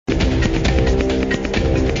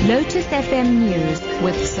Lotus FM News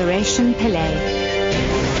with Sureshan Pillay.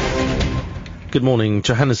 Good morning.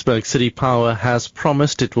 Johannesburg City Power has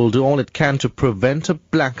promised it will do all it can to prevent a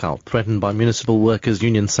blackout threatened by Municipal Workers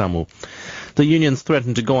Union SAMWU. The unions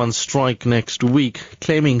threatened to go on strike next week,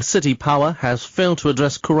 claiming City Power has failed to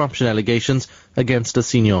address corruption allegations against a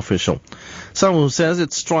senior official. SAMWU says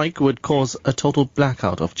its strike would cause a total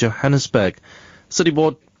blackout of Johannesburg. City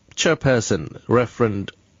Board Chairperson,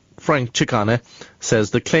 Reverend Frank Chikane,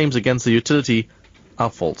 says the claims against the utility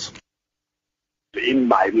are false. In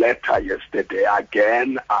my letter yesterday, I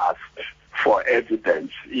again asked for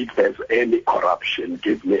evidence. If there's any corruption,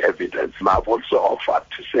 give me evidence. I've also offered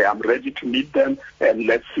to say I'm ready to meet them and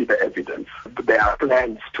let's see the evidence. There are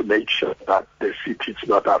plans to make sure that the city is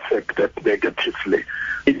not affected negatively.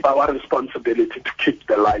 It's our responsibility to keep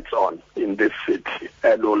the lights on in this city,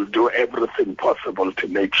 and we'll do everything possible to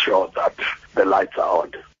make sure that the lights are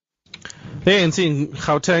on. The ANC in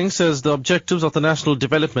Gauteng says the objectives of the National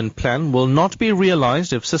Development Plan will not be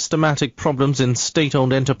realized if systematic problems in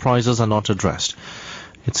state-owned enterprises are not addressed.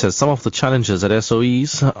 It says some of the challenges at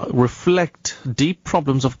SOEs reflect deep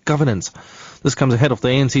problems of governance. This comes ahead of the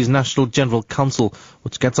ANC's National General Council,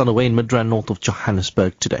 which gets underway in Midrand, north of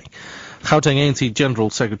Johannesburg today. Gauteng ANC General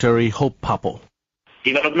Secretary Hope Papo.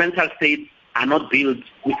 Developmental states are not built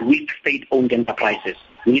with weak state-owned enterprises.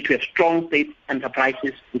 We need to have strong state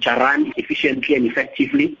enterprises which are run efficiently and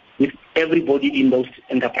effectively, with everybody in those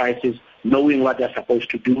enterprises knowing what they're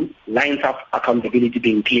supposed to do, lines of accountability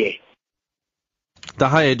being clear. The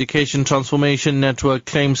Higher Education Transformation Network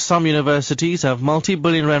claims some universities have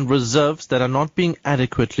multi-billion rand reserves that are not being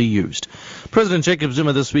adequately used. President Jacob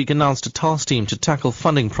Zuma this week announced a task team to tackle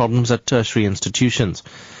funding problems at tertiary institutions.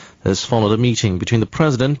 This followed a meeting between the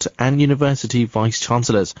President and University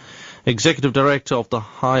Vice-Chancellors. Executive Director of the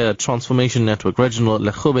Higher Transformation Network, Reginald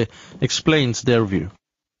Lechube, explains their view.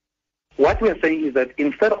 What we're saying is that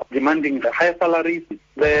instead of demanding the higher salaries,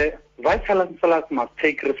 the Vice-Chancellors must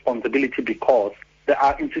take responsibility because there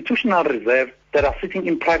are institutional reserves that are sitting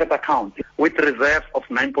in private accounts with reserves of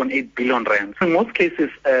 9.8 billion rand. In most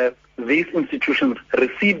cases, these institutions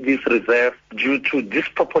receive these reserves due to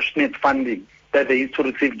disproportionate funding that they used to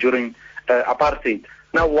receive during apartheid.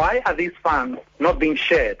 Now, why are these funds not being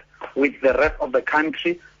shared with the rest of the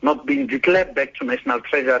country, not being declared back to National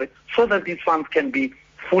Treasury, so that these funds can be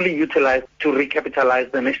fully utilized to recapitalize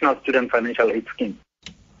the National Student Financial Aid Scheme?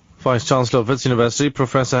 Vice-Chancellor of Wits University,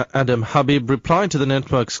 Professor Adam Habib, replied to the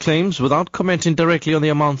network's claims without commenting directly on the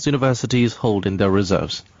amounts universities hold in their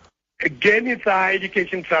reserves. Again, it's the Higher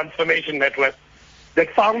Education Transformation Network that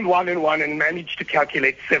found 1 and 1 and managed to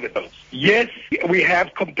calculate 7. Yes, we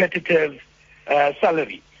have competitive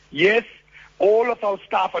salary. Yes, all of our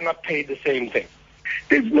staff are not paid the same thing.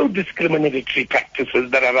 There's no discriminatory practices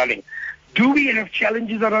that are running. Do we have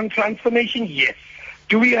challenges around transformation? Yes.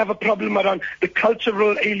 Do we have a problem around the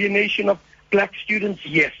cultural alienation of black students?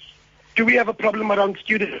 Yes. Do we have a problem around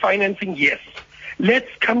student financing? Yes. Let's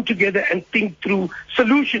come together and think through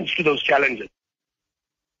solutions to those challenges.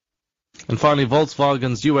 And finally,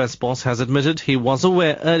 Volkswagen's US boss has admitted he was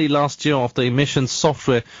aware early last year of the emissions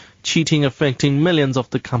software cheating affecting millions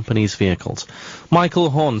of the company's vehicles.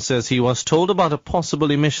 Michael Horn says he was told about a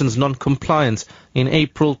possible emissions non-compliance in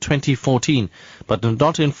April 2014, but did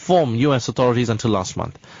not inform US authorities until last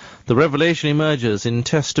month. The revelation emerges in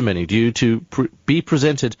testimony due to be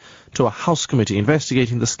presented to a House committee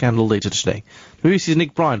investigating the scandal later today. BBC's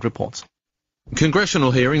Nick Bryant reports.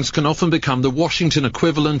 Congressional hearings can often become the Washington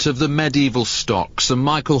equivalent of the medieval stocks, and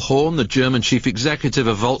Michael Horn, the German chief executive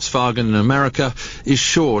of Volkswagen in America, is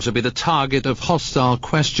sure to be the target of hostile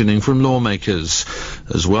questioning from lawmakers.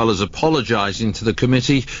 As well as apologizing to the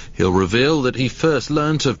committee, he'll reveal that he first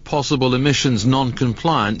learnt of possible emissions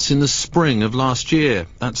non-compliance in the spring of last year.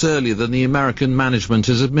 That's earlier than the American management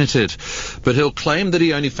has admitted. But he'll claim that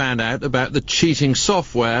he only found out about the cheating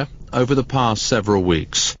software over the past several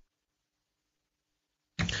weeks.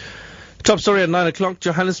 Top story at 9 o'clock.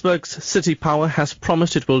 Johannesburg's City Power has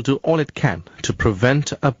promised it will do all it can to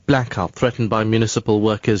prevent a blackout threatened by Municipal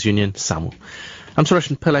Workers Union SAMWU. I'm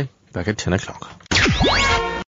Sureshan Pillay, back at 10 o'clock.